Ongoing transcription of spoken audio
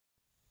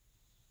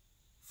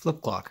flip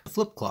clock.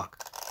 Flip clock.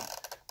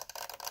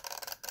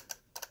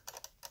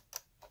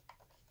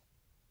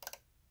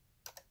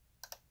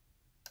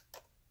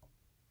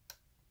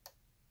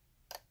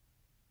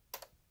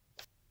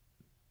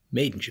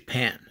 Made in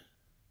Japan.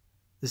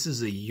 This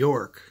is a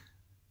York,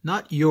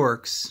 not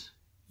Yorks,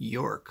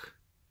 York,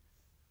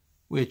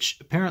 which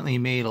apparently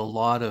made a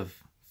lot of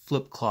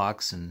flip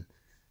clocks and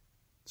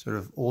sort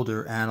of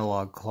older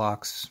analog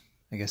clocks,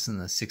 I guess in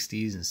the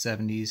 60s and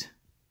 70s.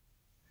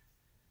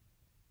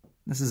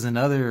 This is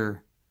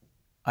another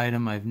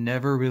item I've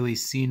never really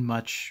seen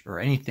much or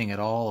anything at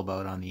all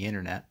about on the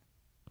internet.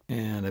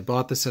 And I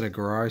bought this at a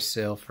garage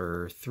sale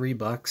for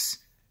 $3.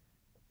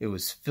 It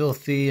was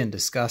filthy and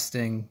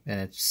disgusting, and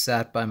it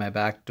sat by my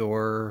back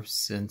door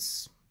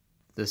since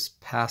this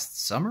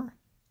past summer.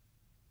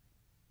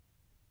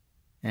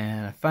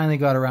 And I finally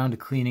got around to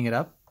cleaning it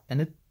up,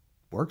 and it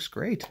works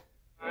great.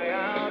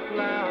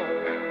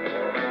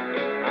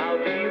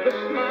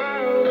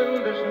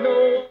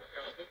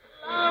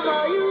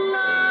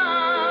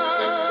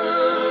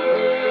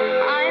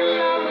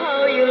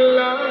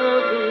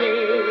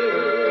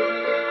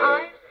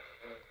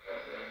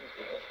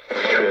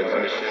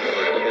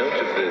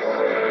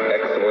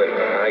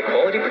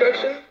 Quality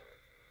production?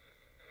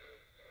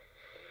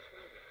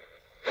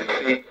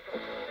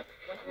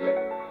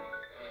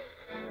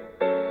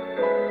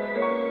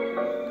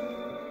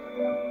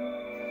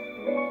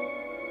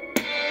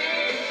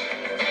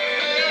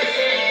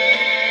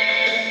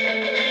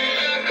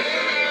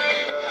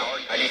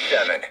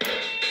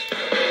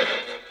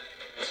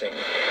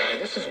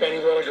 This is Benny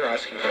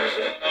Willigrosky.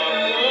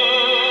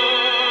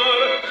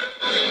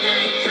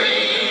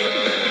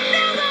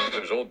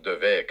 Eux autres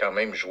devaient quand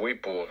même jouer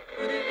pour...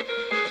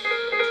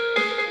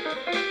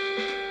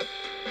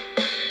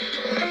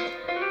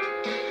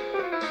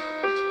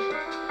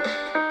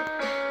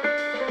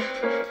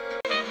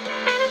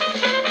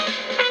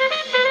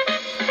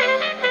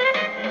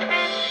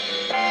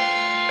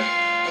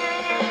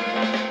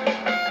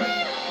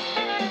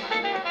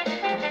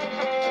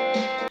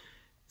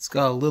 It's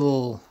got a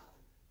little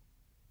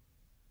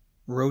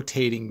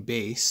rotating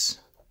base.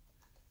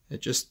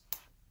 It just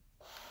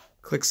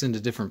clicks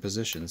into different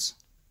positions.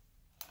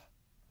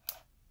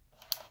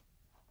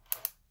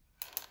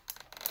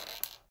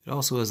 It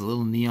also has a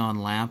little neon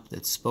lamp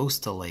that's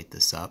supposed to light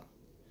this up.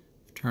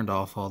 I've turned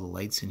off all the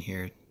lights in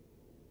here.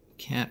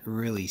 Can't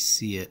really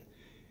see it.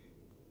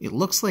 It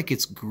looks like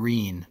it's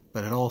green,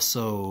 but it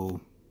also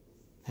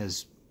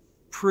has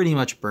pretty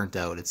much burnt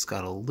out. It's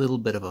got a little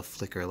bit of a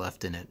flicker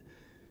left in it.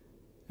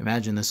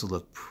 Imagine this will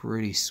look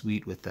pretty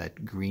sweet with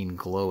that green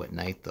glow at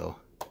night, though.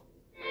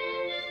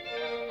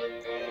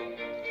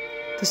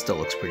 This still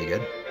looks pretty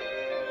good.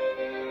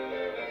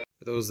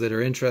 For those that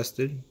are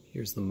interested,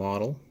 here's the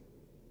model.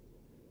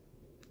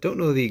 Don't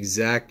know the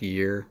exact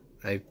year.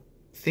 I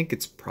think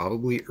it's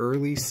probably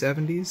early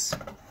 70s.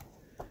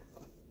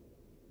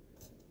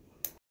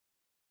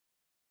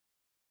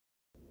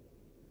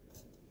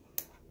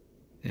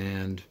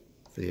 And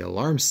for the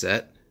alarm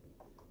set,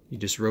 you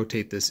just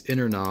rotate this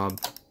inner knob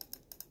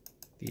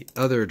the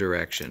other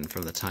direction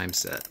from the time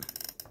set.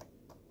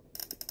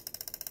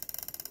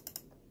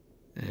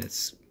 And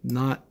it's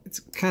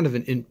kind of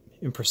an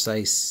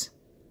imprecise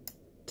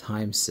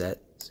time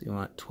set. So you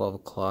want 12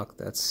 o'clock,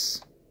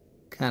 that's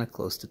kind of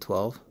close to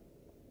 12.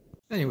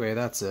 Anyway,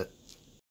 that's it.